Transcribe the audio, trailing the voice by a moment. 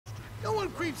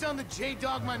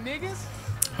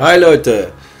Hi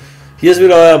Leute, hier ist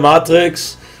wieder euer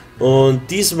Matrix und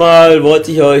diesmal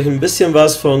wollte ich euch ein bisschen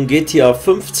was von GTA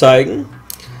V zeigen.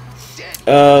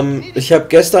 Ich habe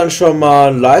gestern schon mal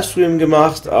einen Livestream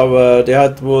gemacht, aber der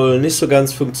hat wohl nicht so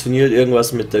ganz funktioniert,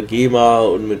 irgendwas mit der GEMA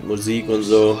und mit Musik und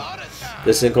so.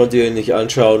 Deswegen konnte ihr ihn nicht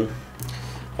anschauen.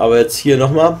 Aber jetzt hier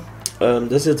nochmal.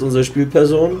 Das ist jetzt unsere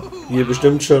Spielperson, die ihr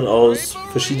bestimmt schon aus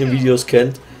verschiedenen Videos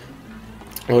kennt.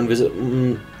 Und wir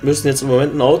müssen jetzt im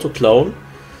Moment ein Auto klauen.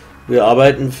 Wir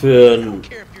arbeiten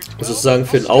sozusagen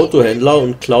für einen Autohändler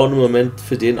und klauen im Moment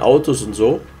für den Autos und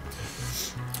so.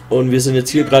 Und wir sind jetzt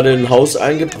hier gerade in ein Haus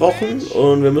eingebrochen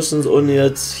und wir müssen uns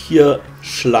jetzt hier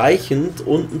schleichend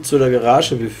unten zu der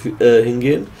Garage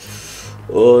hingehen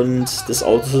und das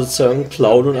Auto sozusagen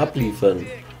klauen und abliefern,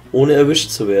 ohne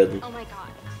erwischt zu werden.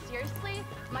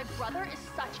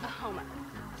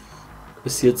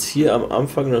 Ist jetzt hier am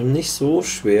Anfang noch nicht so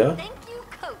schwer.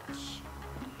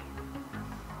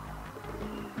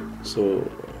 So.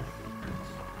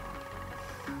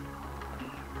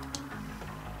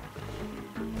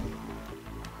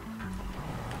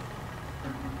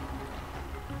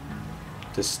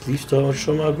 Das lief doch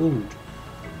schon mal gut.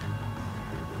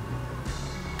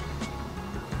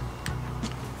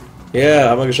 Ja, yeah,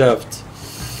 haben wir geschafft.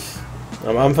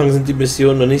 Am Anfang sind die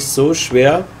Missionen noch nicht so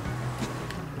schwer.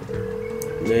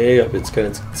 Nee, ich habe jetzt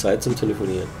keine Zeit zum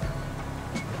Telefonieren.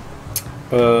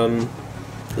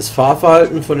 Das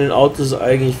Fahrverhalten von den Autos ist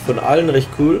eigentlich von allen recht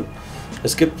cool.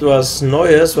 Es gibt was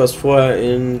Neues, was vorher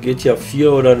in GTA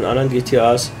 4 oder in anderen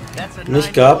GTAs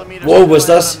nicht gab. Wow, was ist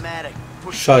das?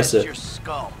 Scheiße.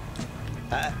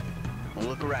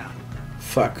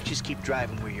 Fuck.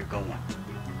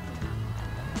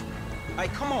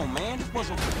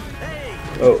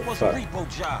 Oh, fuck.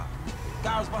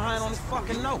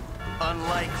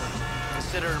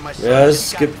 Ja,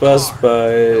 es gibt was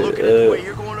bei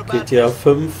GTA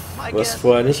 5, was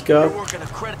vorher nicht gab.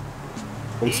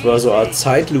 Und zwar so eine Art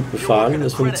Zeitlupe fahren.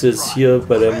 Das funktioniert jetzt hier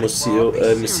bei der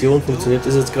Mission, funktioniert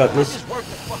das jetzt gerade nicht,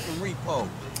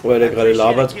 weil der gerade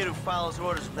labert.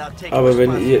 Aber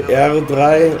wenn ihr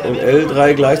R3 und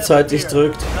L3 gleichzeitig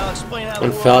drückt,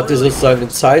 dann fahrt ihr sozusagen in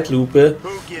Zeitlupe.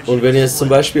 Und wenn ihr jetzt zum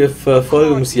Beispiel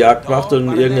Verfolgungsjagd macht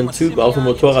und irgendeinen Typ auf dem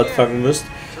Motorrad fangen müsst,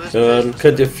 dann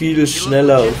könnt ihr viel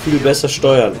schneller und viel besser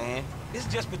steuern.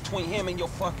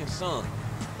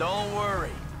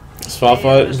 Das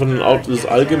Fahrverhalten von den Autos ist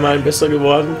allgemein besser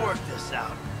geworden.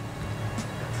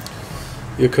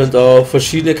 Ihr könnt auch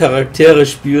verschiedene Charaktere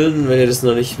spielen, wenn ihr das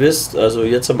noch nicht wisst. Also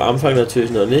jetzt am Anfang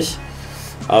natürlich noch nicht.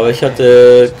 Aber ich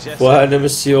hatte vorher eine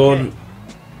Mission,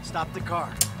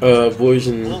 wo ich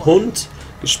einen Hund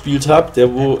gespielt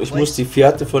habe, ich muss die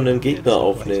Fährte von dem Gegner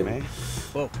aufnehmen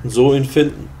und so ihn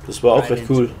finden. Das war auch recht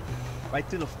cool. Man,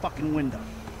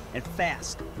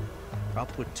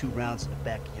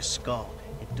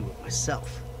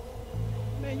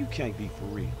 you can't be for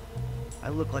real. I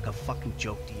look like a fucking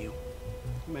joke to you.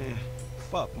 Man,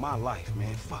 fuck my life,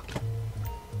 man. Fuck.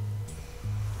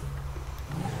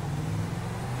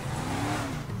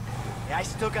 Yeah, I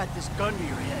still got this gun to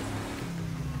your head.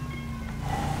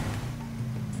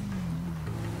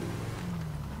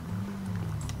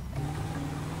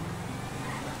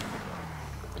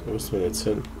 Wo müssen wir jetzt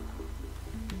hin?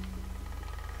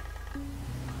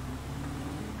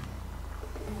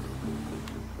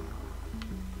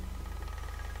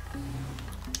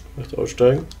 Vielleicht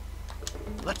aussteigen?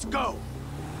 Let's go.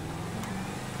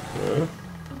 Ja.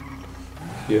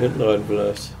 Hier hinten rein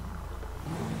vielleicht.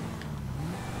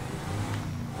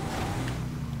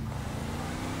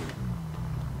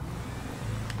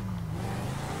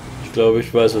 Ich glaube,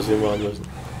 ich weiß, was wir machen müssen.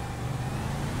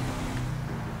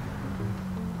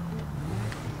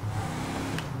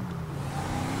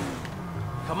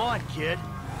 Come on, kid.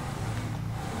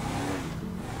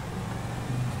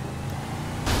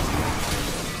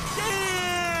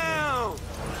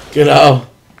 Genau.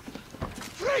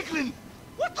 Franklin,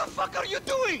 what the fuck are you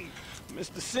doing?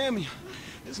 Mr. Samuel,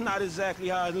 it's not exactly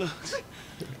how it looks.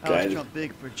 I was jump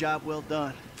big for a job well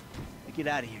done. Now get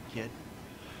out of here, kid.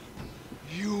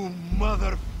 You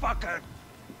motherfucker.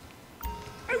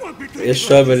 Jetzt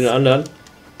steuern wir den anderen.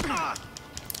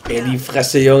 In die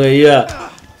Fresse, Junge, hier.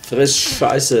 Friss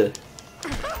Scheiße.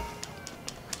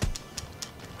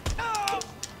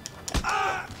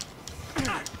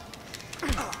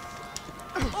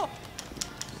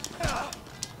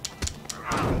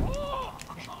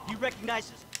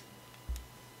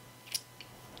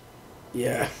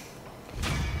 Ja.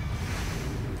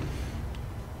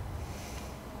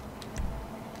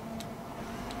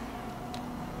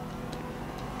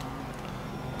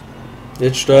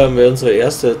 Jetzt steuern wir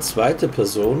unsere zweite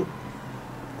Person.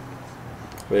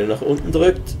 Wenn ihr nach unten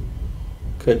drückt,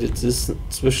 könnt ihr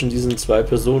zwischen diesen zwei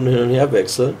Personen hin und her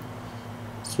wechseln.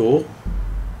 So.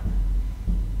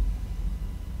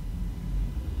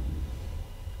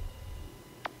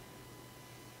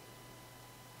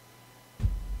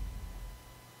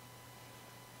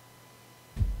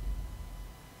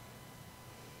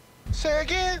 Say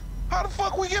again? How the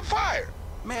fuck we get fired?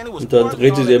 Man, it was Und dann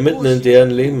tretet ihr mitten in deren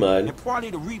Leben ein.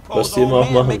 Was die immer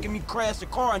auch machen.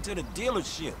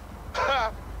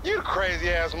 You the crazy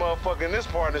ass motherfucker in this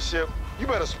partnership. You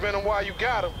better spend them while you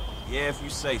got them. Yeah, if you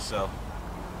say so.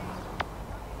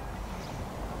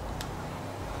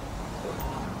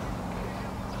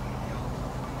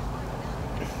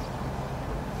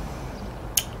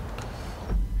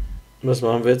 Was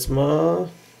machen wir jetzt mal?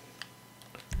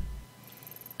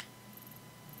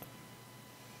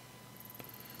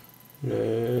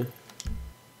 Nö.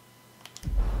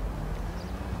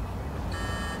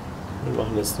 Wir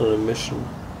machen jetzt nur eine Mission.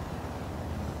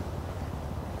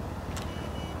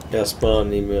 Erstmal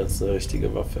nehmen wir jetzt eine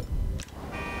richtige Waffe.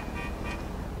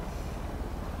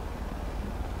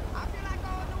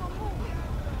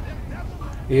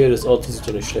 Hier, das Auto sieht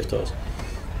doch nicht schlecht aus.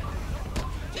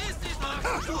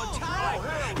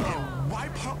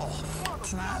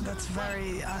 That's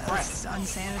very it's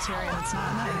unsanitary and it's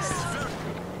not nice.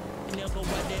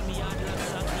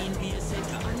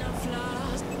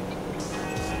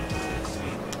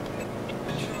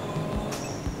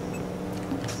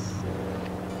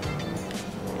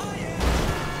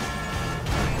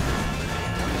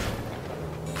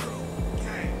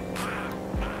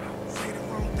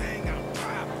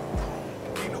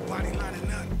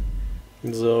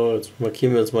 So, jetzt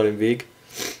markieren wir uns mal den Weg.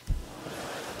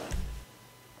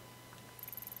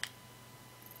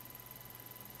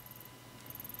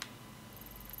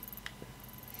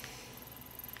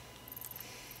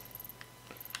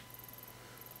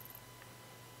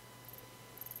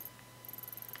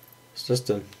 Was ist das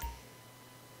denn?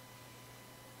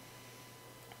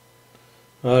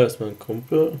 Ah, das ist mein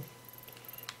Kumpel.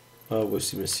 Ah, wo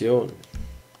ist die Mission?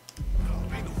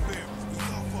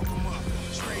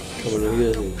 Kann man nur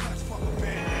hier sehen.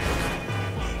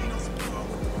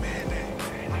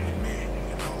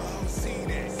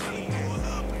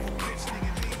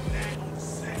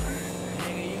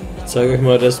 Ich zeige euch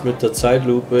mal das mit der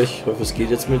Zeitlupe. Ich hoffe, es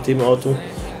geht jetzt mit dem Auto.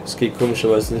 Es geht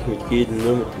komischerweise nicht mit jedem,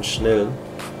 nur mit den schnellen.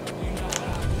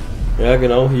 Ja,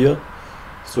 genau hier.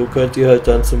 So könnt ihr halt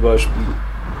dann zum Beispiel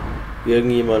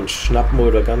irgendjemanden schnappen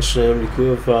oder ganz schnell um die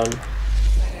Kurve fahren.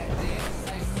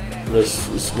 Und das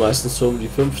ist meistens so um die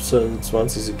 15,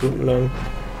 20 Sekunden lang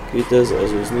geht das,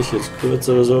 also ist nicht jetzt kurz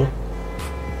oder so.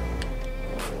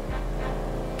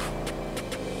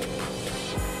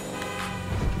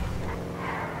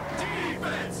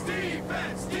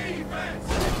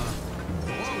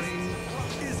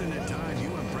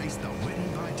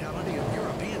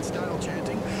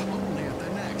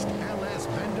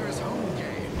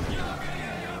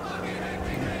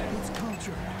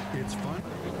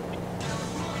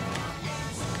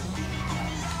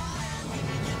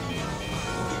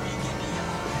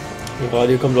 Das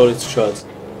Radio kommt auch nicht zu Schatz.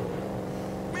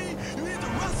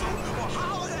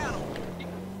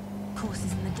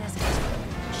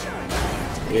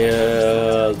 Ja,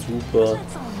 yeah, super.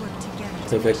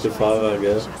 Perfekte Fahrer,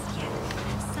 gell?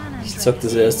 Ich zock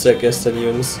das erst seit gestern,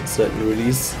 Jungs, seit dem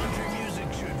Release.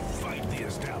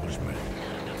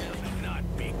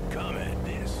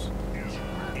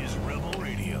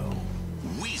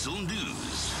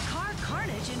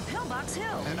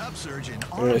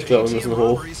 Ich glaube, wir müssen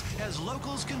hoch.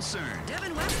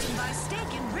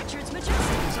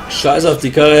 Scheiß auf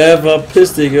die Karre,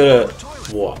 verpiss dich, oder?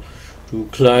 Boah, du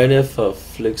kleine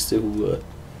verflixte Hure.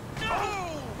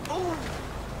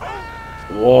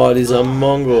 Boah, dieser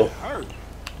Mongo.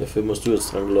 Dafür musst du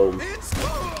jetzt dran glauben.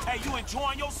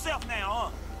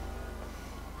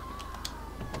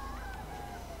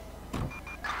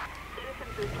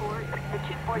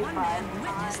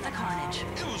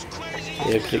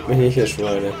 Ihr kriegt mich nicht, ihr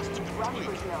Schweine.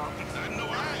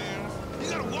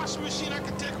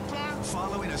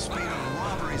 Following a spate of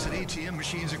robberies at ATM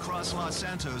machines across Los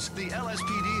Santos, the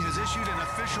LSPD has issued an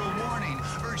official warning,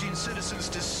 urging citizens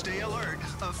to stay alert,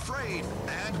 afraid,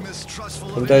 and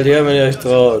mistrustful of anyone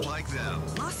like them.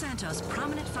 Los Santos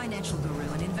prominent financial guru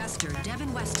and investor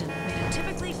Devin Weston made a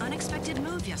typically unexpected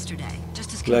move yesterday.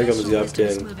 Just as conventional wisdom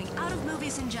is moving out of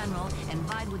movies in general and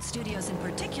Vinewood Studios in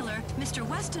particular, Mr.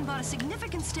 Weston bought a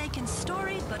significant stake in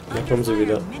storied but under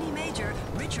fire mini major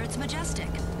Richards Majestic.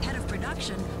 Head of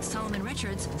production, Psalm Solomon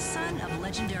Richards, son of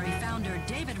legendary founder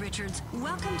David Richards,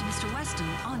 welcomed Mr. Weston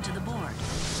onto the board.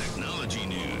 Technology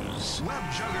news. Web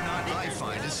juggernaut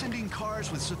iFind is sending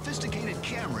cars with sophisticated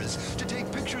cameras to take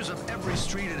pictures of every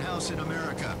street and house in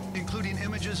America, including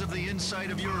images of the inside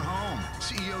of your home.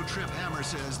 CEO Trip Hammer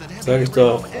says that Sag ich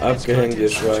doch, abgehängt, ihr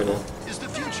Schweine. is the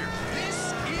future.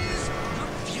 This is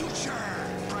the future.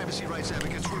 Privacy rights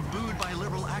advocates were booed by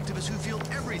liberal activists who feel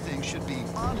everything should be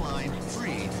online,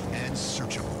 free, and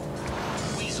searchable.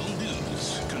 Weasel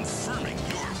News, confirming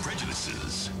your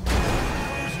prejudices.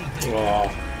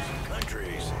 Oh.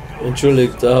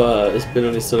 Entschuldigt, aber ich bin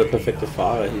noch nicht so der perfekte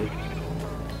Fahrer hier.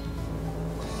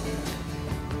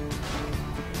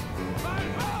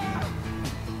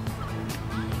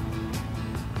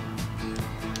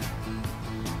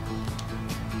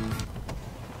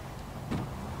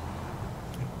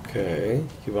 Okay,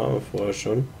 hier waren wir vorher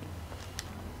schon.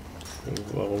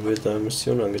 Und warum wird da eine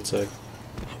Mission angezeigt?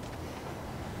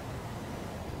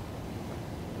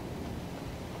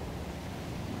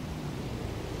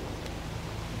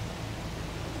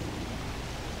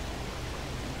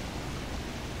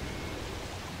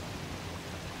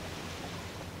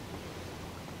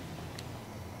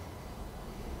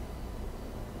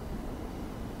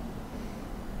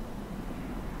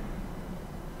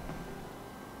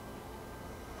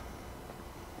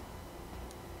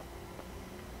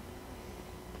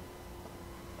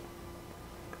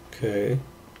 Okay.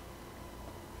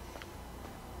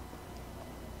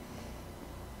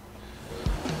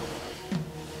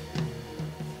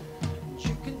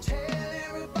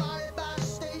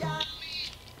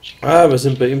 Ah, wir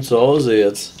sind bei ihm zu Hause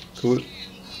jetzt. Cool.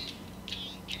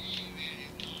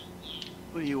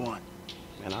 What do you want?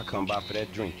 Man, I come by for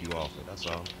that drink you offered, that's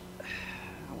all.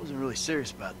 I wasn't really serious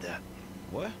about that.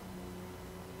 What?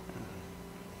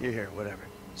 You're here, whatever.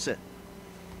 Sit.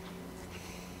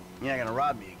 You're not gonna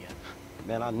rob me again.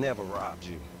 Man, I never robbed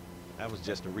you. That was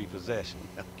just a repossession.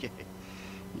 Okay.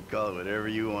 You call it whatever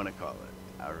you want to call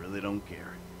it. I really don't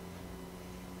care.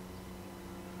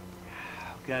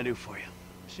 What can I do for you?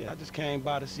 Shit, I just came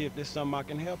by to see if there's something I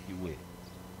can help you with.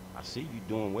 I see you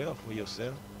doing well for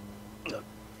yourself. Look,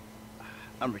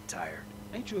 I'm retired.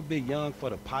 Ain't you a bit young for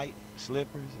the pipe,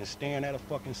 slippers, and staring at a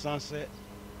fucking sunset?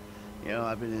 You know,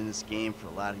 I've been in this game for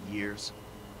a lot of years.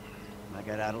 And I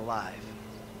got out alive.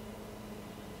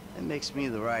 That makes me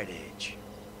the right age.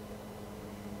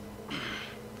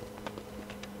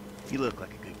 You look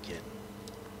like a good kid.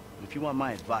 And if you want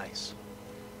my advice,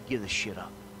 give this shit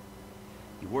up.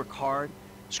 You work hard,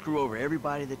 screw over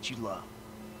everybody that you love.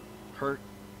 Hurt,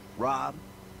 rob,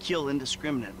 kill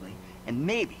indiscriminately, and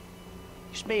maybe,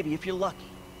 just maybe if you're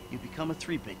lucky, you become a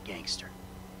 3-bit gangster.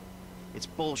 It's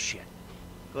bullshit.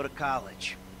 Go to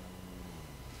college.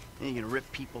 Then you're gonna rip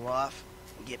people off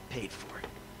and get paid for it.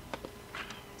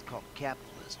 It's called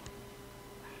capitalism.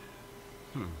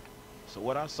 So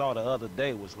what I saw the other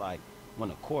day was like when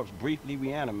a corpse briefly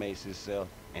reanimates itself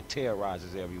and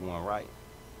terrorizes everyone, right?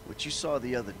 What you saw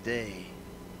the other day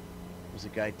was a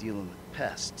guy dealing with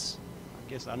pests. I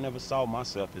guess I never saw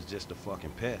myself as just a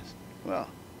fucking pest. Well,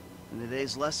 and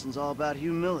today's lesson's all about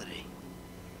humility.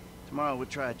 Tomorrow we'll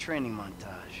try a training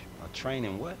montage. A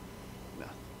training what? Well,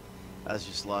 I was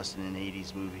just lost in an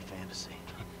 80s movie fantasy.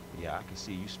 Yeah, I can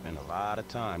see you spend a lot of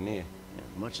time there.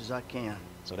 As much as I can.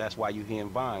 So that's why you here in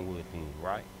Vinewood then,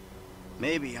 right?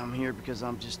 Maybe I'm here because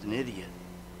I'm just an idiot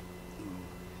who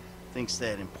thinks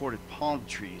that imported palm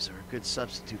trees are a good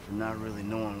substitute for not really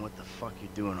knowing what the fuck you're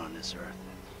doing on this earth.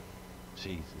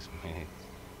 Jesus, man.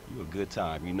 You a good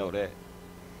time, you know that.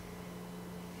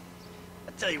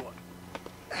 I tell you what.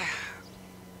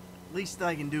 Least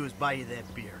I can do is buy you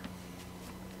that beer.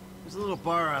 There's a little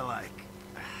bar I like.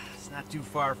 It's not too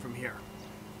far from here.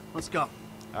 Let's go.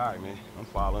 Alright, man. I'm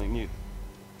following you.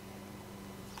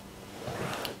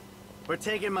 We're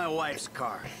taking my wife's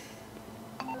car.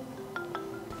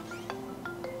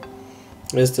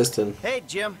 Wer ist das denn? Hey,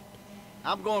 Jim.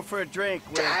 I'm going for a drink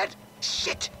with... Dad?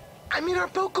 Shit! I'm in our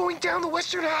boat going down the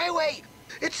Western Highway.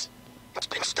 It's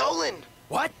been stolen.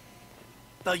 What?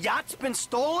 The yacht's been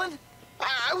stolen?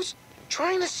 I was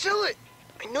trying to sell it.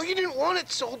 I know you didn't want it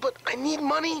sold, but I need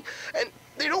money, and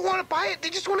they don't want to buy it. They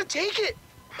just want to take it.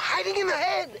 I'm hiding in the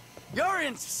head. You're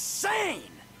insane!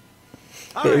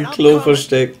 All Im right, I'm Klo coming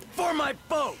versteckt. for my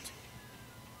boat.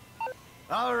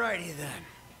 Alrighty then.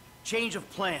 Change of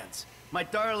plans. My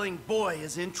darling boy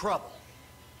is in trouble.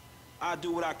 I'll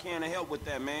do what I can to help with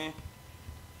that, man.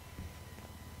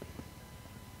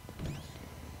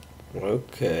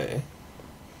 Okay.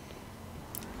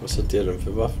 Was hat der denn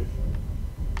für Waffen?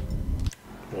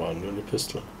 Wow, nur eine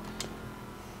Pistole.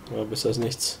 Ja, besser als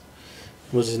nichts.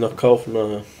 Muss ich noch kaufen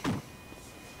nachher.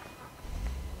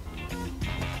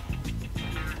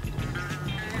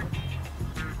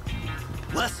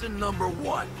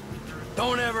 #1.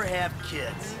 Don't ever have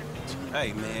kids.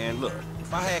 Hey man, look.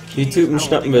 If I had Die kids, Typen I don't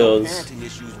schnappen think wir no uns. parenting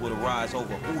issues would arise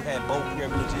over who had both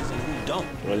privileges and who don't.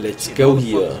 Oh, let's go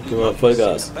hier. Gehen wir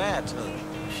Vollgas.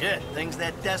 Shit, things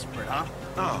that desperate, huh?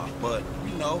 Nah, but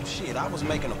you know, shit, I was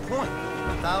making a point.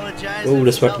 Apologize Oh, and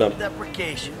das war knapp.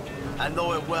 self-deprecation. I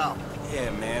know it well. Yeah,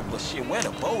 man, but shit, where the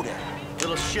boat at?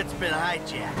 Little shit's been hijacked.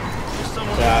 There's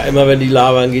someone Ja, immer wenn die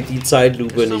labern, geht die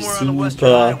Zeitlupe nicht somewhere on the Western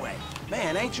super. Highway.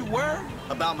 Man, ain't you worried?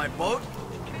 About my boat?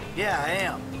 Yeah, I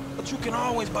am. But you can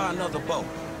always buy another boat.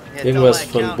 Yeah, Irgendwas tell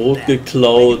my von accountant Brot that.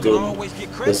 geklaut und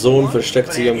der Sohn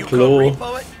versteckt sich am Klo.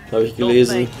 Habe ich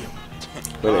gelesen.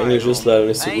 Mein Englisch ist leider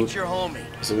nicht so I gut. ain't your homie.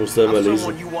 Also muss da immer I'm lesen.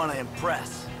 someone you want to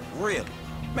impress. Really?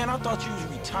 Man, I thought you was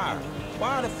retired.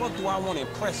 Why the fuck do I want to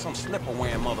impress some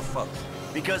slipper-wearing motherfucker?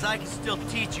 Because I can still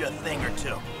teach you a thing or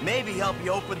two. Maybe help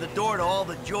you open the door to all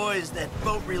the joys that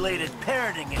boat-related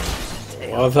parenting issues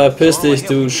entail. Oh, verpiss dich,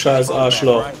 du scheiß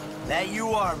Arschloch. That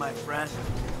you are, my friend.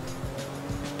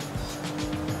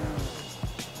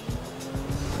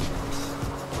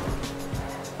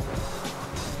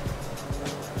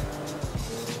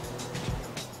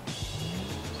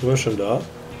 Sind wir schon da?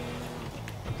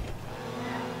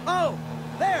 Oh,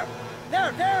 there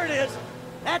it is.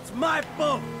 That's my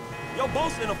boat. Your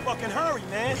boat's in a fucking hurry,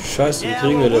 man. Scheiße, wie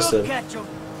kriegen wir das denn? catch 'em.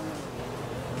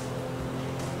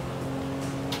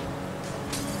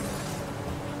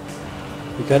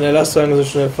 Wie kann der Lastwagen so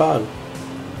schnell fahren?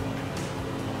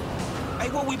 Hey,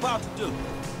 what we about to do?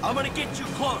 I'm gonna get you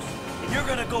close, and you're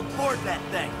gonna go board that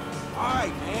thing.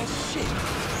 Alright, man, shit.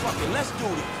 Fuck it, let's do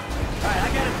this. Alright, I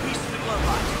got a piece in the glove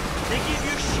box. They give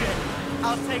you shit,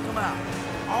 I'll take them out.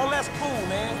 All that's cool,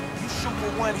 man. You shoot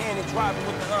with one hand and driving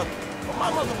with the other. But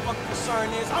my motherfucking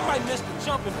concern is I might miss the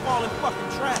jump and fall in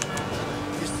fucking traffic.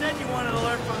 You said you wanted to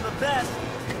learn from the best.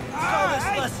 So this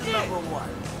lesson #1.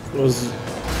 Los.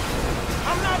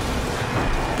 I'm not...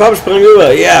 Komm, spring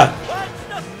rüber, yeah! What's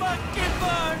the fucking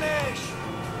varnish?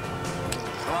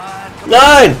 Come on, come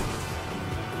Nein!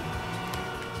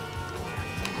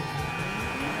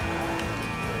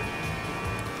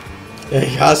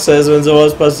 Ich hasse es, wenn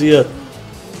sowas passiert.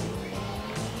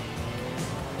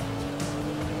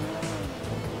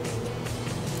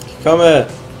 Ich komme.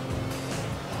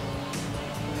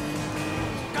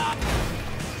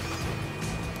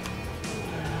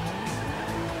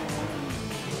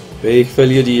 Ich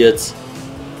verliere die jetzt.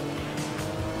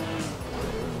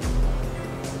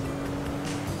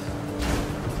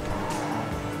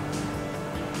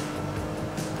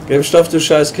 Gib Stoff, du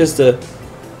scheiß Kiste.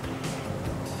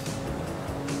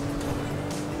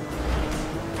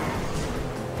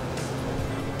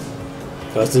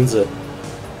 Was sind sie?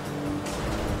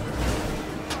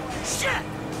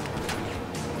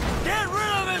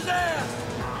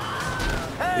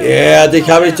 Yeah, dich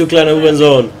hab ich, du kleiner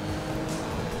Hurensohn.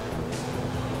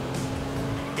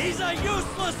 He's a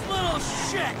useless little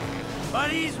shit, but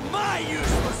he's my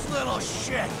useless little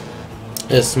shit.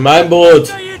 Ist mein Boot.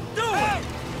 What are you doing?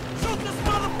 Shoot this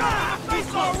motherfucker!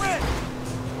 Face already!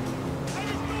 I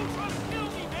just don't try to kill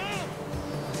me, man!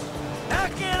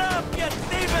 Back it up, you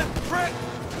thieving prick!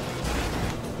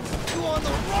 You on the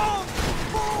wrong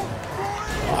boat,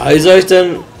 boy! Wie soll ich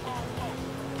denn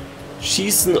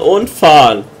schießen und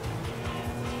fahren?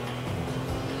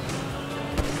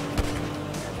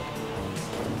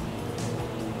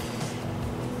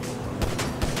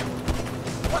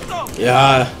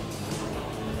 Ja.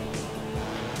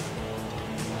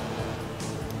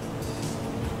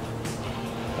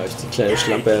 Habe ich die kleine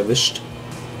Schlampe erwischt.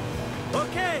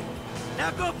 Okay,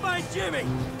 now go find Jimmy!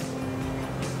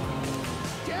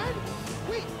 Dad?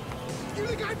 Wait, you're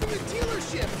the guy from the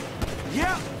dealership.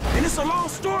 Yeah, and it's a long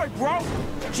story, bro.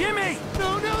 Jimmy!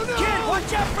 No, no, no! Kid,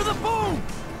 watch out for the boom!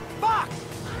 Fuck!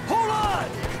 Hold on!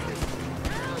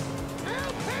 Help!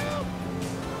 Help! Help!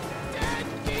 Dad,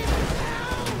 need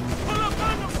help! Pull up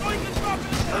on the fucking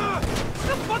fucking... What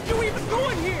the fuck you even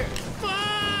doing here?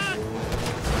 Fuck!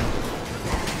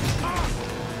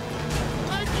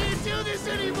 I can't do this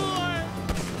anymore!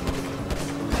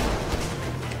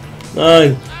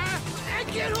 Nein. I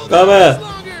can't hold Komm on her. this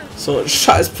longer! So ein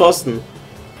scheiß Pfosten.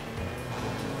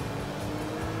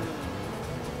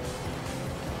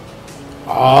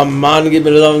 Oh Mann, geht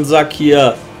mir das auf den Sack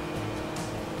hier.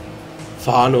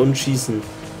 Fahren und schießen. If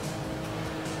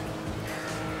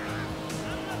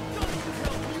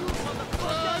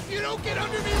you don't get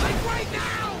under me like right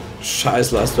now!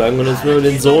 Scheiß Lastwagen und jetzt nur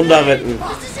den Sohn da retten.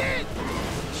 This is it!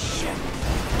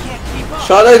 Can't keep up!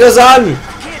 Schaut euch das an! Can't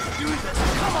do this!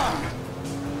 Come on!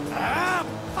 I'm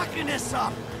fucking this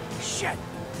up! Shit!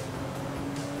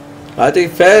 Halt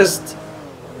dich fest!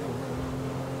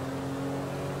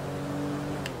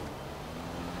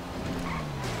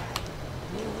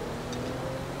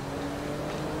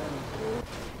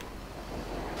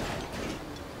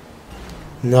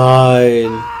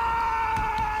 Nein.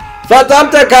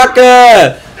 Verdammte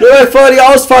Kacke! Nur weil ich vorher die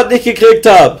Ausfahrt nicht gekriegt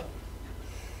habe.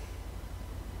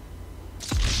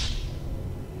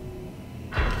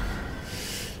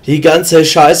 Die ganze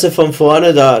Scheiße von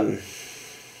vorne dann.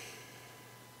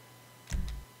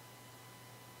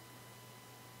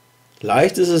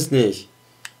 Leicht ist es nicht.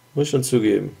 Muss ich schon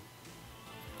zugeben.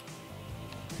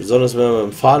 Besonders wenn man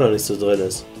beim Fahren noch nicht so drin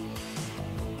ist.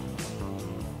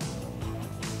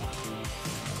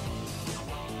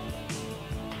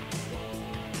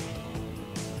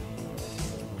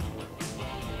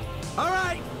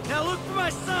 Alright, now look for my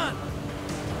son.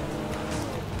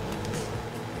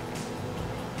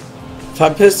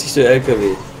 Verpiss dich, du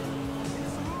LKW.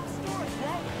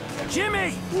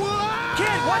 Jimmy!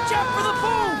 Kid, watch out for the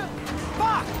boom!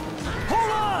 Fuck!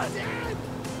 Hold on!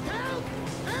 Help!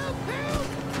 Help! Help!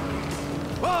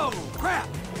 Whoa! Crap!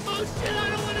 Oh shit, I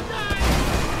don't want to die!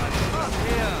 Fuck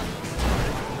yeah!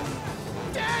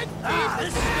 Dad, This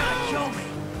is gonna kill me!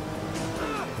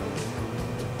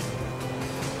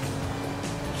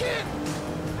 Kid!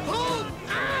 Hold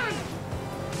on!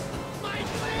 My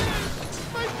leg!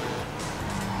 My...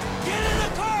 Get in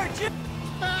the car, Jim!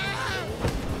 Ah!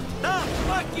 The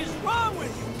fuck is wrong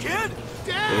with you, kid?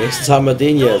 Dad! Wenigstens haben wir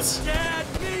den jetzt. Dad,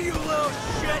 me, you little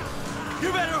shit!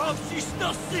 You better hope she's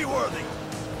still seaworthy!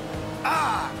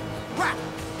 Ah! Crap!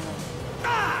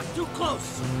 Ah! Too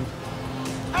close!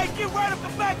 Hey, get right up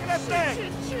the back of that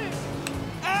thing! Shit!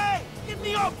 Hey! Get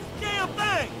me off this damn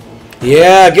thing!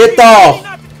 Yeah, geht doch!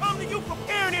 Not to come to you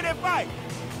preparing in that fight!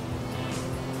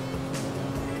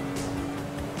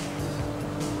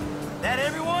 That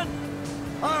everyone?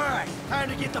 Alright, time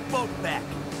to get the boat back.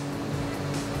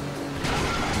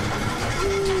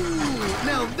 Ooh,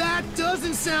 now that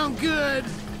doesn't sound good!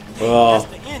 Oh,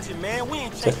 That's the engine, man. We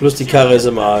ain't sag bloß die Karre ist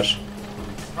im Arsch.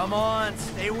 Come on,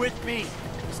 stay with me.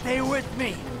 Stay with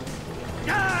me.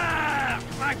 Ah!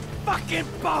 My fucking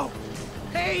boat!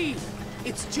 Hey!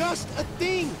 It's just a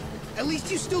thing! At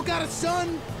least you still got a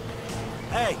son!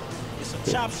 Hey, it's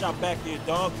a chop shop back there,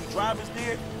 dog. You drivers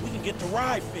there, we can get the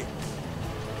ride fixed.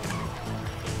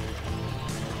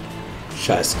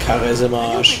 Scheiß Karre ist im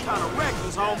Man, you Arsch. been kind of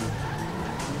reckless, homie.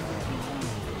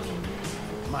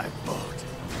 My boat.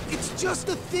 It's just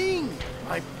a thing!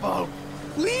 My boat.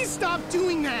 Please stop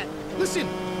doing that! Listen,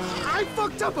 I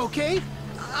fucked up, okay?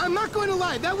 I'm not going to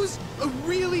lie, that was a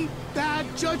really bad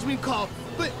judgment call.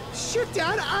 But shit,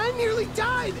 Dad, I nearly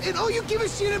died, and all you give a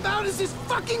shit about is this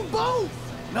fucking boat!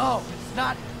 No, it's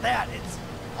not that. It's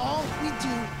All we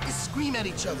do is scream at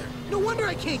each other. No wonder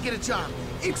I can't get a job.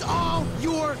 It's all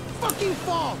your fucking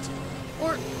fault!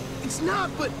 Or, it's not,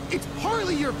 but it's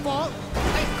partly your fault.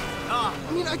 I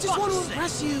mean, I just want to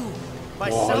impress you. by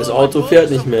Boah, selling das my Auto boat fährt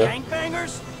to nicht some mehr.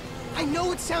 gangbangers? I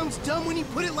know it sounds dumb when you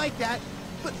put it like that,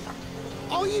 but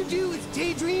all you do is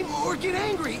daydream or get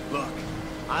angry. Look,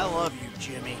 I love you,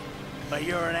 Jimmy, but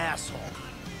you're an asshole.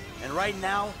 And right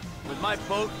now, with my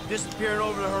boat disappearing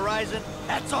over the horizon,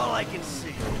 that's all I can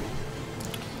see.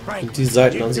 Right. Die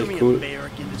Seiten an sich Do me cool. a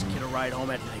favor, give this kid a ride home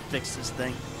after they fix this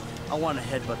thing. I want to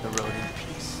headbutt the road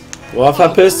in peace. Boah,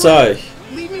 verpisst euch!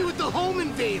 Leave me with the home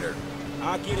invader.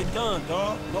 I'll get it done,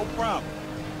 dog. No problem.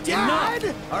 Dad!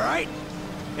 Enough. All right?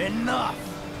 Enough.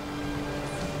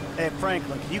 Hey,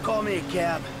 Franklin, can you call me a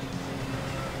cab?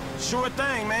 Sure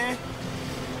thing, man.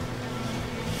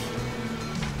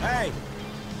 Hey,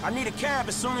 I need a cab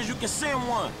as soon as you can send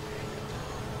one.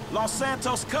 Los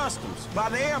Santos Customs, by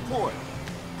the airport.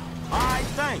 All right,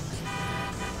 thanks.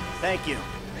 Thank you.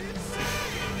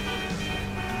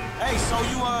 Hey, so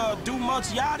you, do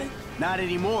much yachting? Not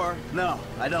anymore. No,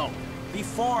 I don't.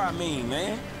 Before, I mean,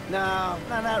 man. No,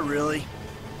 not really.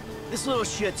 This little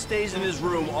shit stays in his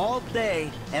room all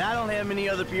day, and I don't have many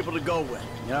other people to go with,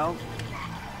 you know?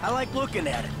 I like looking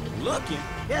at it. Looking?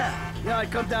 Yeah. You know, I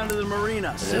come down to the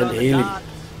marina, sit on the Haley. dock,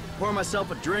 pour myself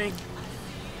a drink,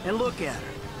 and look at her.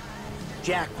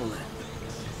 Jacqueline.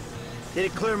 Did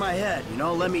it clear my head, you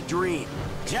know, let me dream.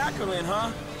 Jacqueline,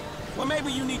 huh? Well,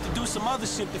 maybe you need to do some other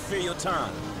shit to fill your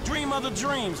time. Dream other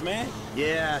dreams, man.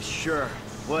 Yeah, sure.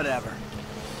 Whatever.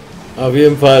 Auf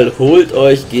jeden Fall, holt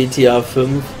euch GTA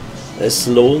 5. Es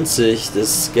lohnt sich.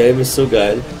 Das Game ist so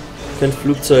geil. Ihr könnt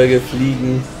Flugzeuge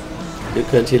fliegen. Ihr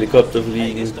könnt Helikopter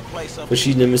fliegen.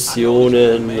 Verschiedene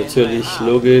Missionen. Natürlich,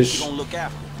 logisch.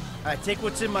 Alright, take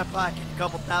what's in my pocket. A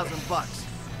couple $1,000.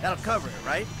 That'll cover it,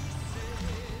 right?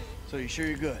 So you sure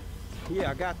you're good?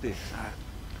 Yeah, I got this.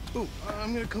 Ooh,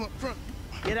 I'm gonna come up front.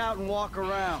 Get out and walk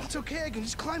around. It's okay, I can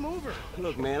just climb over.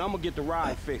 Look, man, I'm gonna get the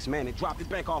ride fixed, man, and drop it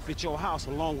back off at your house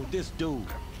along with this dude.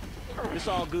 It's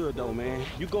all good, though, man.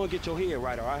 You go and get your head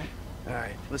right, all right?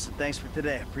 Alright, listen, thanks for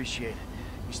today. I appreciate it.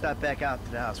 You stop back out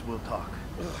to the house, we'll talk.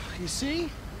 You see?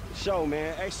 Show,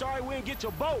 man. Hey, sorry we didn't get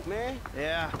your boat, man.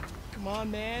 Yeah. Come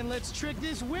on, man. Let's trick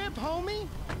this whip, homie.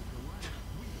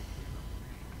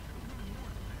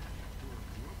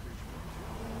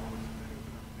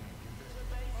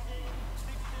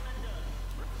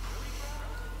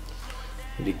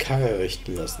 Die Karre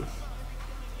richten lassen.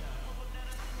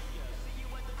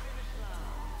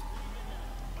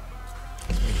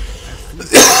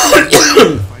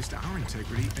 Sacrificed our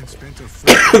integrity and spent a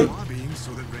fortune lobbying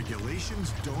so that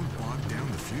regulations don't bog down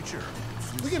the future.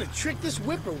 We're gonna trick this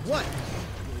whip or what?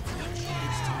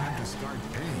 It's time to start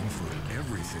paying for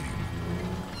everything.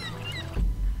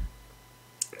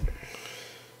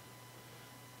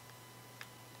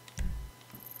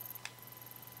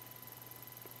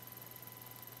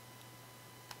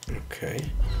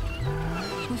 Okay.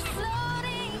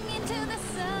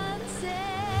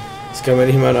 Jetzt kann man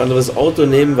nicht mal ein anderes Auto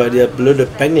nehmen, weil der blöde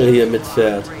Bengel hier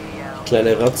mitfährt.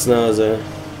 Kleine Rotznase.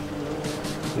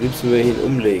 Am liebsten würde ich ihn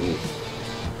umlegen.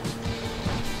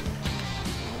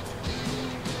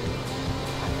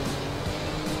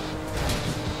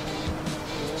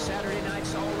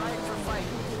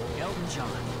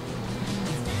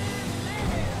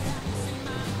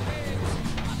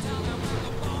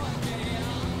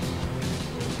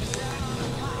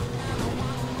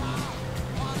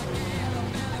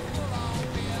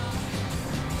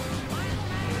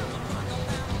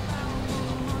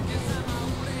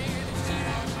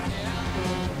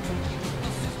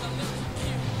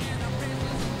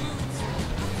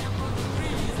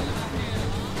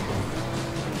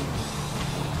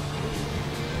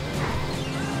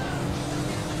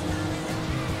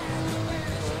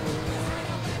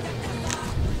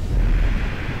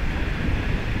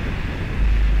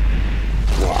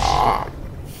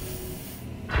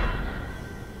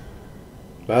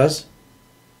 Was?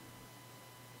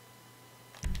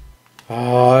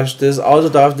 Ah, das Auto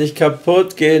darf nicht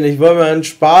kaputt gehen. Ich will mir einen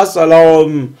Spaß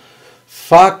erlauben.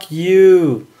 Fuck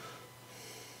you.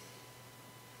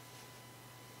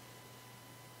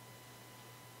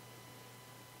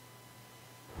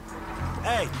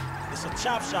 Hey, it's a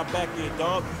chop shop back there,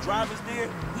 dog. You drivers there,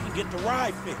 we can get the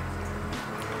ride fixed.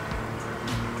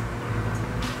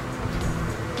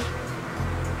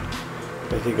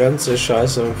 Die ganze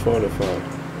Scheiße von vorne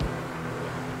fahren.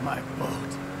 My boat.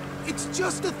 It's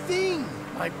just a thing.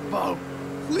 My boat.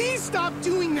 Please stop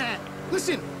doing that.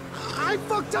 Listen, I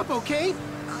fucked up, okay?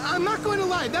 I'm not going to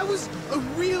lie. That was a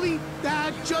really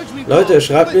bad judgment call. Leute,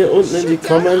 schreibt mir unten in die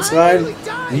Comments rein,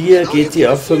 wie ihr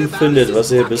GTA 5 findet,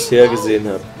 was ihr bisher gesehen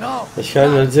habt. Ich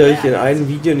kann natürlich in einem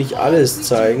Video nicht alles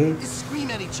zeigen,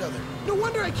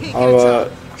 aber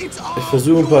ich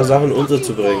versuche ein paar Sachen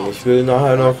unterzubringen. Ich will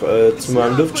nachher noch zu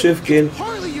meinem Luftschiff gehen.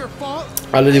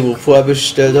 Alle, die vorher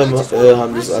bestellt haben,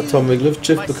 haben das Atomic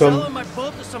Luftschiff bekommen.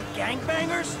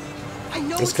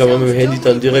 Das kann man mit dem Handy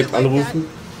dann direkt anrufen.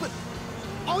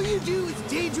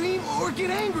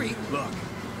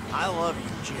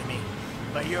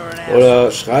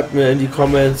 Oder schreibt mir in die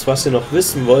Comments, was ihr noch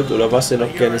wissen wollt oder was ihr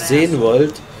noch gerne sehen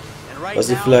wollt, was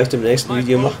ich vielleicht im nächsten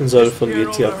Video machen soll von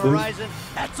GTA 5.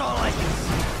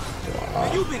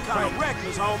 You've been kind of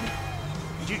reckless, homie.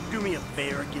 Would you do me a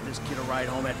favor, give this kid a ride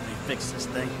home after we fix this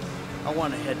thing? I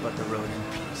want to headbutt the road in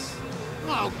peace.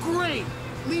 Oh, great!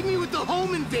 Leave me with the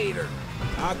home invader.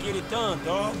 I'll get it done,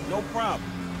 dog. No problem.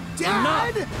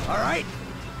 Dad! Enough. All right?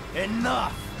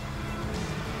 Enough.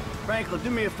 Franklin, do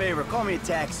me a favor. Call me a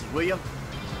taxi, will you?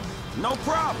 No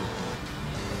problem.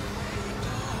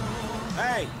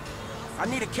 Hey, I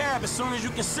need a cab as soon as you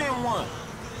can send one.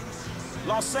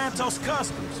 Los Santos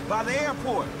Customs, by the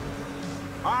airport.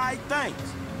 All right, thanks.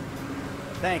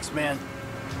 Thanks, man.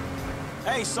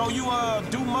 Hey, so you,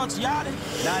 do much yachting?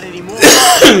 Not anymore.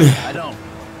 I don't.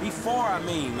 Before, I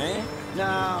mean, man.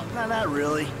 No, not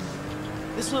really.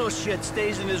 This little shit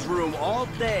stays in his room all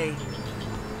day.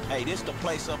 Hey, this the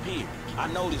place up here. I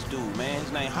know this dude, man.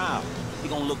 His name Howard. He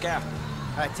gonna look after me.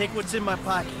 All right, take what's in my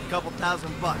pocket. A couple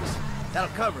 $1,000. That'll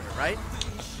cover it, right?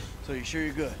 So you sure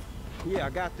you're good? Yeah,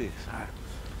 I got this. All right.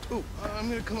 Ooh, I'm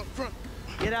gonna come up front.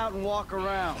 Get out and walk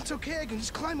around. It's okay, I can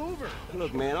just climb over.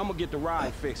 Look, man, I'm gonna get the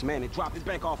ride fixed, man, and drop it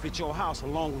back off at your house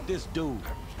along with this dude.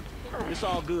 It's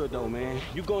all good, though, man.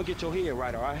 You go and get your head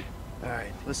right, all right? All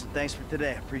right, listen, thanks for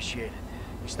today. I appreciate it.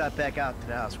 You stop back out to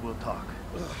the house, we'll talk.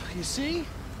 You see?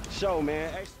 Show,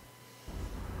 man. Hey.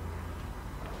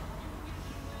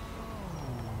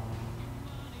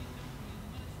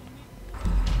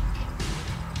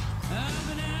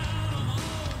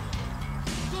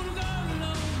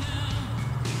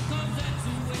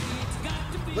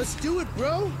 Let's do it,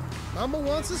 bro. Mama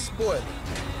wants a spoiler.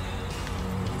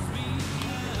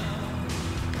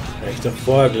 Hätte ich doch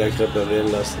vorher gleich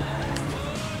reparieren lassen.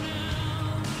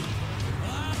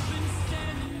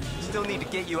 Still need to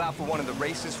get you out for one of the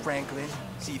races, Franklin.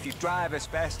 See if you drive as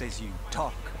fast as you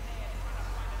talk.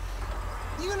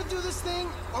 You gonna do this thing,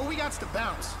 or we got to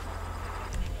bounce?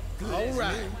 All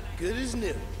right, good as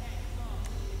new.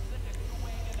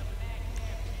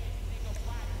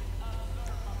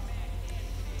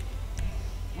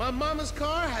 My mama's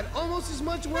car had almost as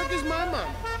much work as my mama.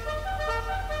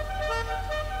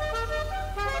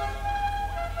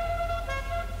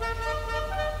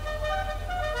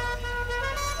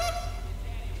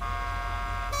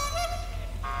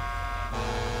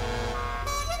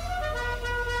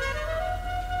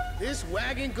 This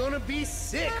wagon gonna be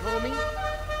sick, homie.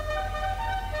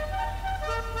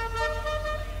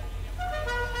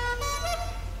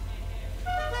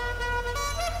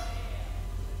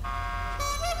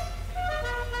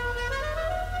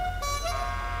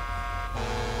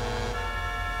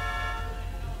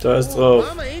 Da ist drauf.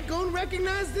 Mama ain't gonna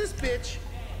recognize this bitch.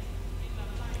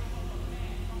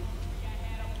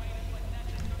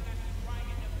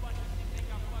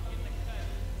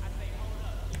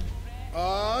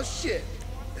 Oh shit,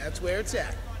 that's where it's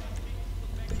at.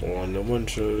 Oh,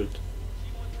 Nummernschild.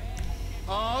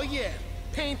 Oh yeah,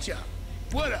 paint job.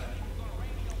 What up?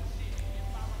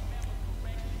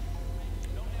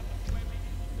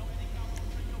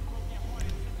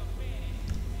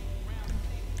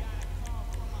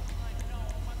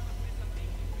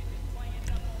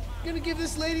 Gonna give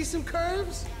this lady some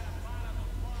curves?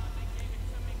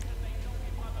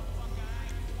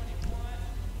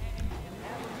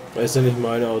 Das ist ja nicht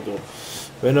mein Auto.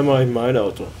 Wenn, dann mache ich mein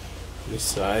Auto. Nicht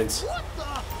seins.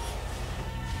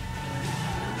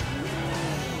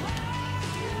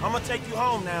 I'm gonna take you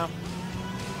home now.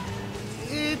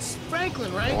 It's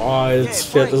Franklin, right? Oh, jetzt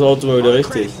fährt das Auto mal wieder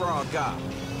richtig.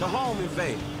 The home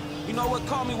invader. You know what?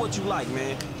 Call me what you like,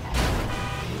 man.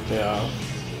 Ja.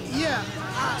 Yeah.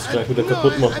 Das gleich wieder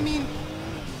kaputt machen. I mean,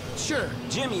 sure.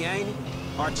 Jimmy, ain't it?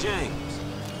 Or James?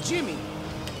 Jimmy.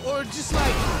 Or just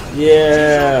like...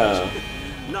 Yeah.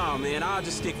 Nah, man, I'll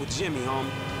just stick with Jimmy, homie.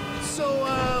 So,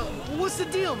 what's the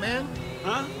deal, man?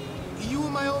 Huh? You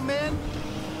and my old man?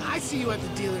 I see you at the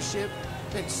dealership,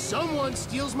 and someone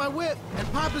steals my whip,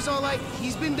 and Papa's all like,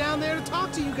 he's been down there to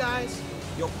talk to you guys.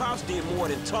 Your pops did more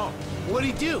than talk. What'd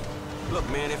he do? Look,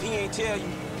 man, if he ain't tell you,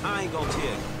 I ain't gonna tell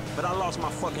you. But I lost my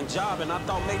fucking job, and I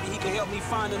thought maybe he could help me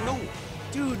find a new one.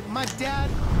 Dude, my dad...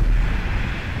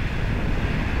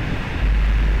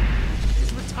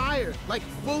 is retired, like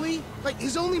fully. Like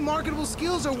his only marketable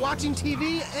skills are watching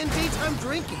TV and daytime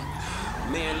drinking.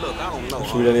 Man, look, I don't know.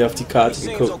 Schon wieder nicht auf die Karte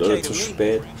Seems geguckt, okay oder to zu me.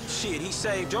 spät. Shit, he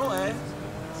saved your ass.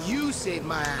 You saved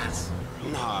my ass.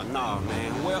 Nah,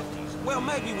 man. Well,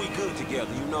 maybe we good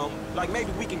together, you know? Like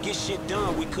maybe we can get shit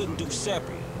done we couldn't do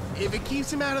separate. If it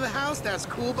keeps him out of the house, that's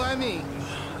cool by me.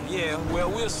 Yeah, well,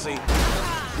 we'll see.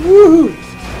 Woohoo!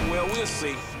 Well, we'll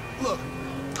see. Look,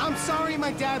 I'm sorry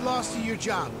my dad lost you your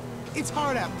job. It's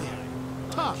hard out there.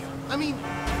 Tough. I mean,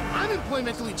 I'm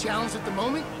employmentally challenged at the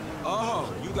moment.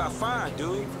 Oh, you got fired,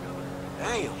 dude.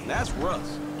 Damn, that's rough.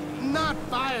 Not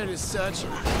fired as such.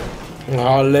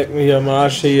 Oh, leck mich am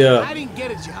Arsch hier. I didn't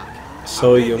get a job.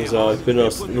 Sorry, Jungs, aber ich bin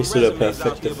auch nicht so der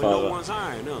perfekte Fahrer.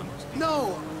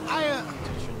 No,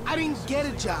 I didn't get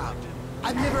a job.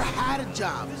 I've never had a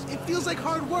job. It feels like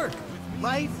hard work.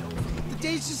 Life, the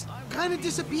days just kind of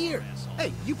disappear.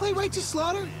 Hey, you play Righteous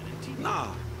Slaughter? Nah,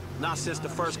 not since the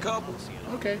first couple.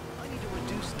 Okay. I need to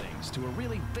reduce things to a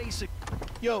really basic...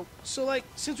 Yo, so like,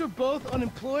 since we're both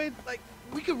unemployed, like,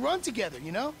 we could run together,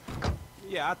 you know?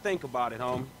 Yeah, I think about it,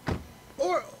 homie.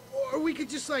 Or we could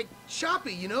just like shop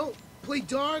it, you know? Play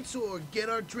darts or get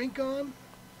our drink on.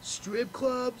 Strip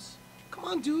clubs. Come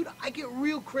on, dude, I get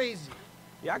real crazy.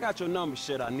 Yeah, I got your number,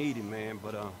 shit. I need it, man.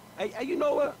 But hey, you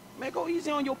know what? Man, go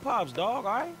easy on your pops, dog.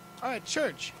 All right? All right,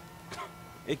 church.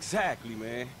 Exactly,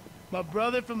 man. My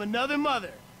brother from another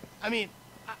mother. I mean,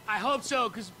 I hope so,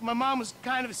 because my mom was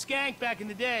kind of a skank back in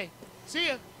the day. See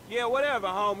ya. Yeah, whatever,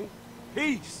 homie.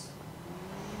 Peace.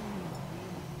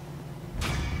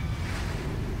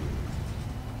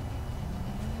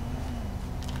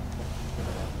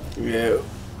 Yeah.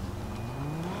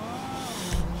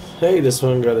 Hey, das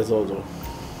war ein geiles Auto.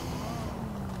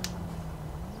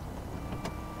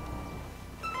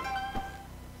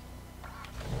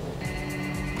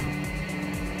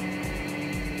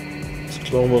 Das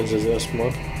klauen wir uns jetzt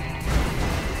erstmal.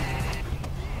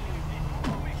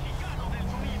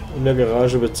 In der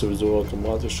Garage wird sowieso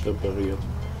automatisch repariert.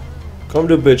 Komm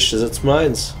du Bitch, das ist jetzt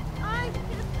meins.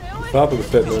 Die Farbe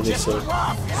gefällt mir nicht so.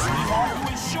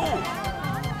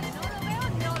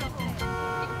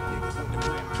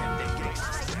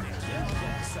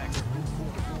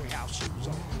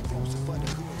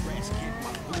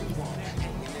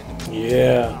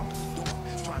 Yeah.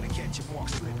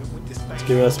 Jetzt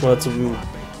gehen wir erstmal zum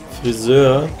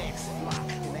Friseur.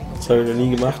 Das habe ich noch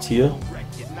nie gemacht hier.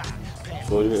 Ich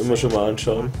wollte mir immer schon mal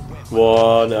anschauen.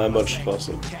 Boah, eine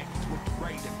Einbahnstraße.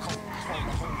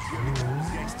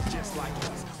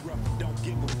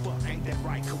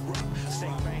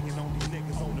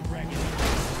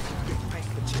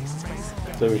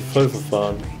 Da habe ich voll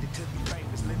verfahren.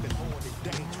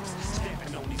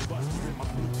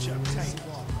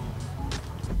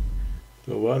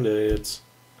 Wo war denn der jetzt?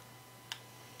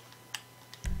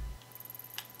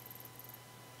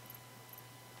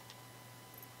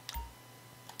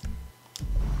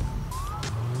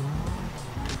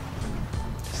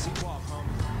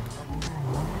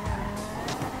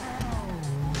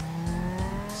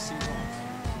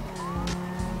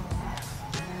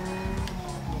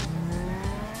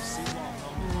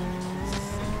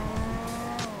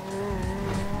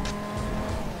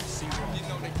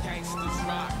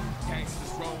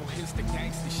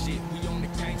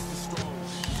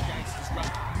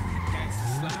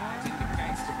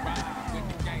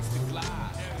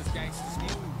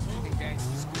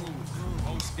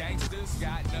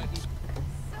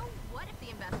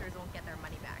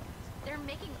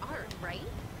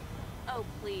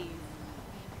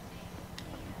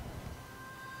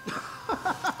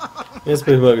 Jetzt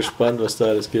bin ich mal gespannt, was da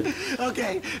alles gibt.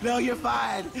 Okay, no, you're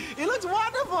fine. It looks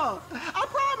wonderful. I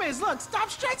promise. Look, stop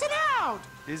stressing out.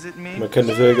 Is it me? Man kann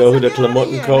natürlich auch wieder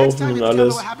Klamotten kaufen und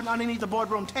alles.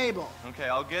 Okay,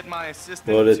 I'll get my assistant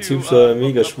Boah, der Typ sah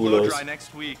mega schwul aus.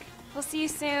 We'll see you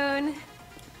soon.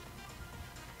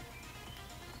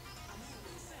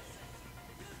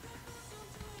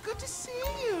 Good to see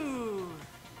you.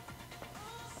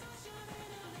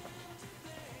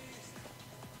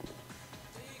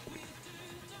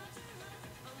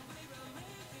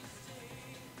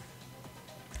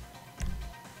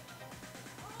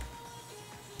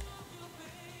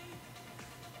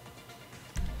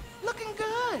 Looking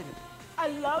good. I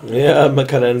love it. Ja, man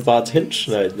kann einen Bart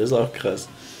hinschneiden, das ist auch krass.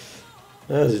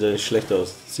 Ja, sieht ja nicht schlecht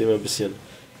aus. Sieht mal ein bisschen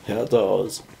härter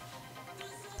aus.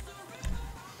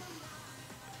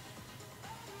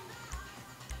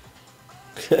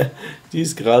 Die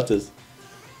ist gratis.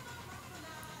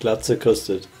 Glatze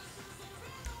kostet.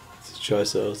 Sieht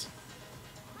scheiße aus.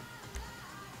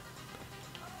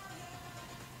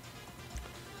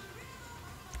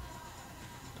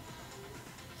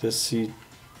 Das sieht...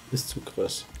 ist zu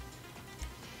krass.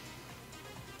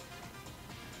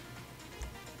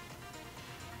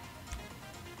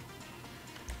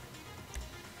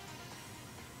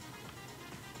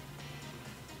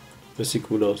 Das sieht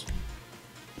cool aus.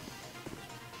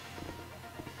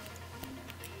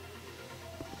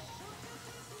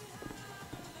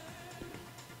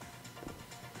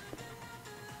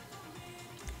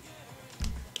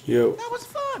 Yo. That was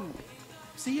fun.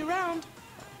 See you around.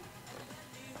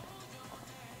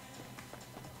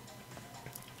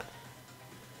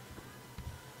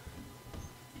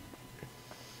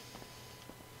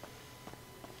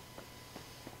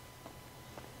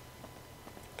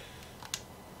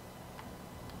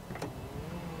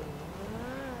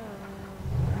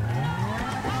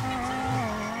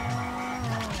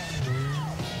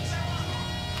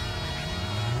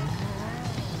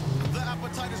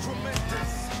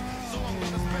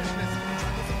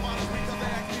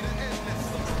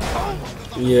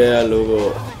 Yeah,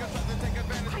 Logo.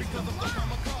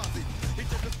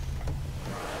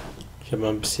 Ich habe mal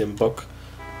ein bisschen Bock,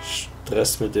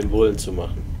 Stress mit dem Bullen zu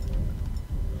machen.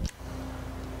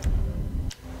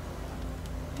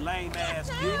 Lame ass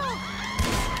bitch.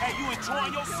 Hey, you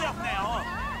enjoying yourself now, huh?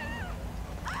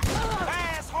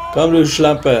 Asshole. Komm, du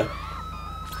Schlampe!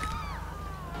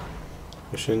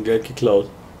 Hab schön Geld geklaut.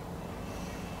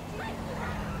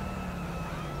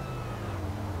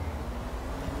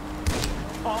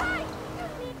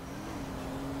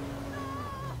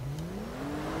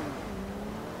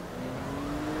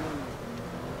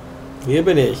 Hier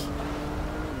bin ich.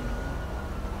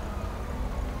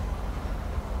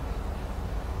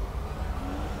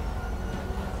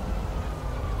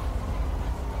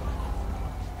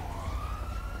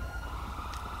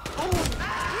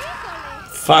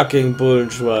 Fucking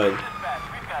Bullenschwein.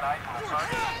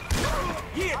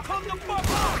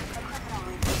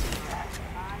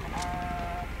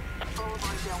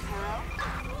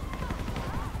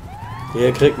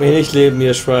 Ihr kriegt mich nicht leben,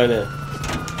 ihr Schweine.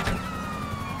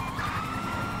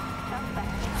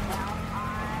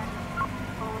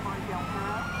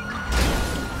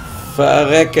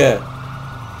 Verrecke!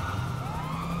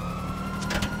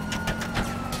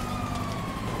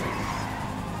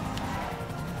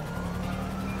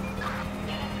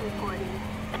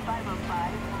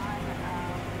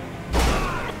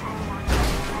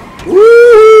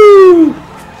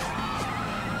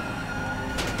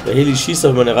 Der Heli schießt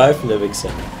auf meine Reifen, der Wichser.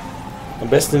 Am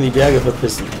besten in die Berge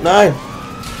verpissen. Nein!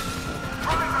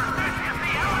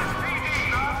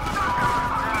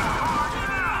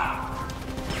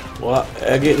 Boah,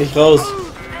 er geht nicht raus.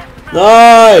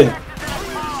 Nein!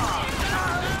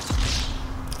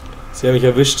 Sie haben mich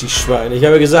erwischt, die Schweine. Ich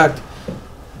habe gesagt,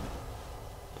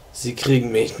 sie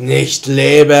kriegen mich nicht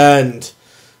lebend.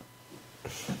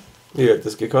 Wie hat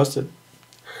das gekostet?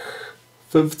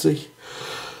 $50.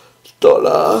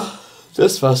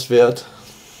 Das war's wert.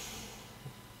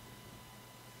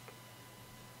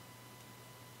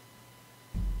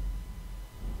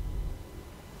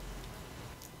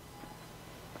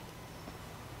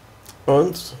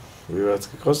 Und wie hat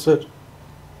es gekostet?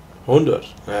 100.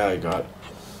 Naja, egal.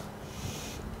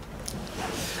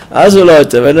 Also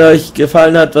Leute, wenn euch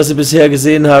gefallen hat, was ihr bisher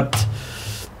gesehen habt,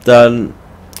 dann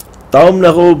Daumen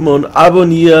nach oben und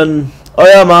abonnieren.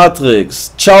 Euer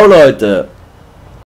Matrix. Ciao Leute.